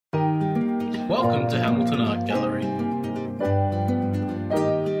Welcome to Hamilton Art Gallery.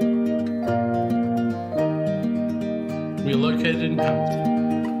 We are located in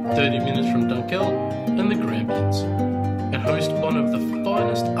Hamilton, 30 minutes from Dunkeld and the Grampians, and host one of the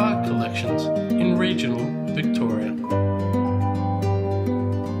finest art collections in regional Victoria.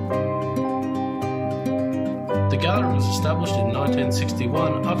 The gallery was established in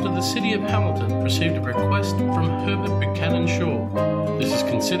 1961 after the city of Hamilton received a request from Herbert Buchanan Shaw. This is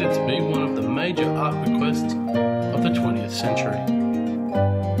considered to be one of the major art bequests of the 20th century.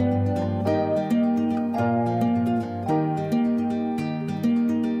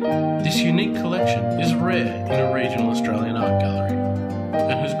 This unique collection is rare in a regional Australian art gallery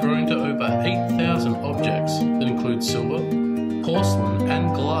and has grown to over 8,000 objects that include silver, porcelain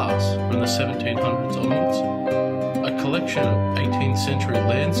and glass from the 1700s onwards, a collection of 18th century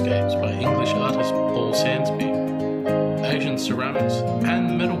landscapes by English artist Paul Sansby, Asian ceramics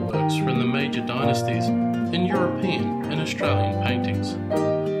and metalworks from the major dynasties in European and Australian paintings.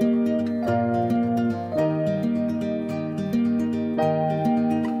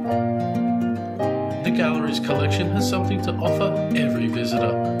 The gallery's collection has something to offer every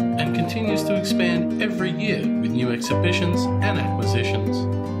visitor and continues to expand every year with new exhibitions and acquisitions.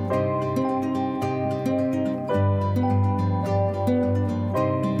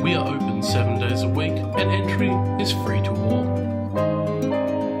 We are open 7 days a week and entry is free to all.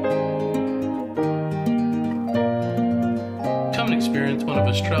 Come and experience one of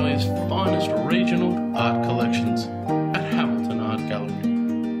Australia's finest regional art collections at Hamilton Art Gallery.